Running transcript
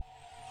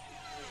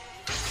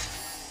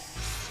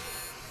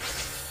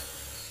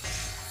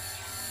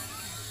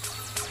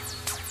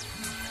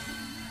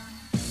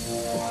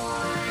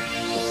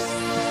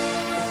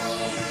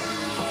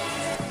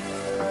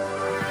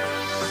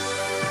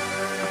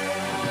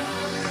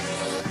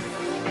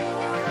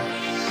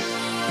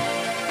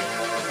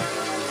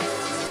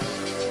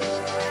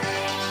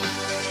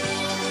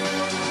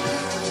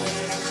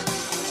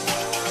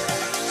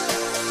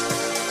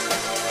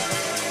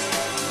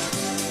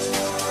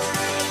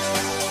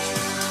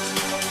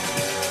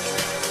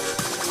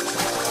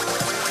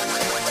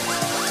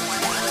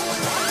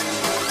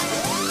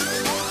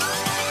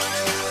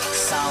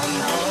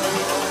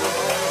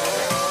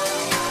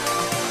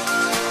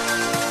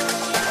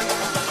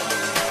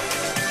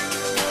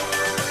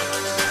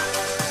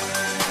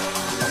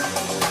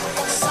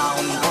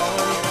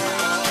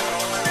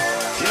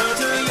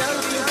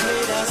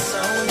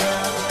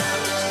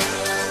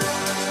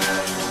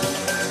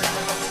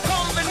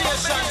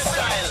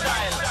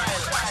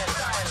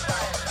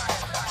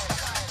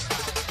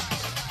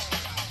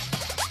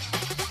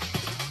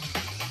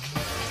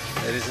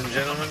Ladies and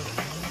gentlemen,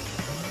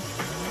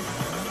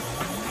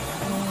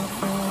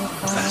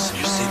 fasten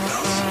your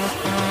seatbelts.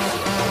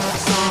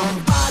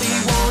 Somebody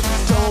once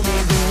told me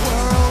the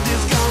world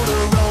is gonna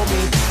roll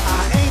me.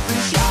 I ain't the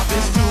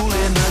sharpest tool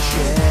in the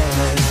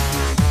shed.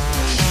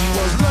 She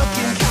was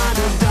looking kind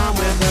of dumb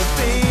with her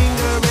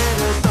finger and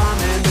her thumb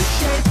in the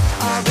shape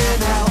of an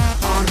L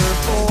on her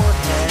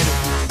forehead.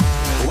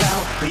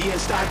 Well, the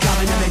years start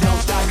coming and they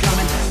don't stop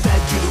coming.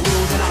 Fed to the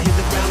rules and I hit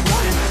the ground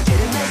running.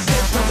 Didn't make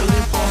sense not to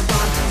live for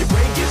fun. Your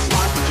brain gets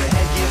smart but your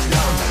head gets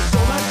dumb. So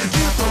much to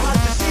do, so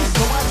much to see,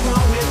 so what's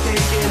wrong with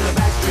taking the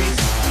back streets?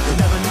 You'll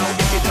never know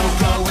if you don't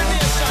go.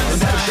 You'll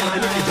never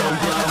shine if you don't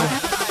glow.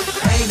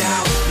 Hey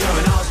now, you're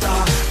an all-star.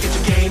 Get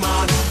your game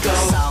on, go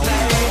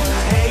play.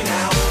 Hey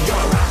now,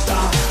 you're a rock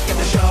star. Get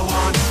the show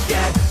on,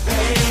 get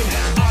paid.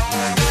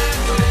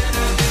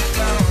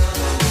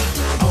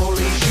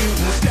 Only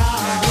shooting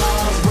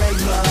stars break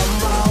the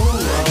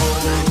mold.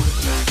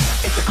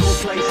 It's a cool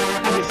place,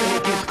 and they say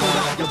it gets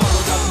colder. You're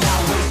bottled up now,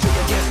 wait till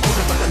you get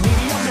older. But the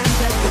media men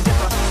beg to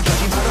differ,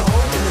 judging by the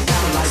hole in the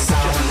satellite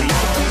picture. The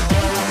average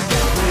day is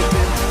dead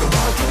living. The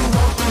rock and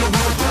roll from the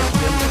world just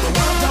win. The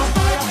world's on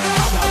fire,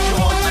 how about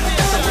yours?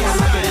 That's the way I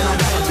like it, and I've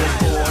never been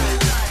bored.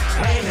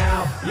 Hey now,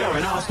 you're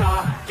an all-star.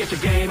 Get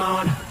your game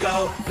on, go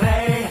play.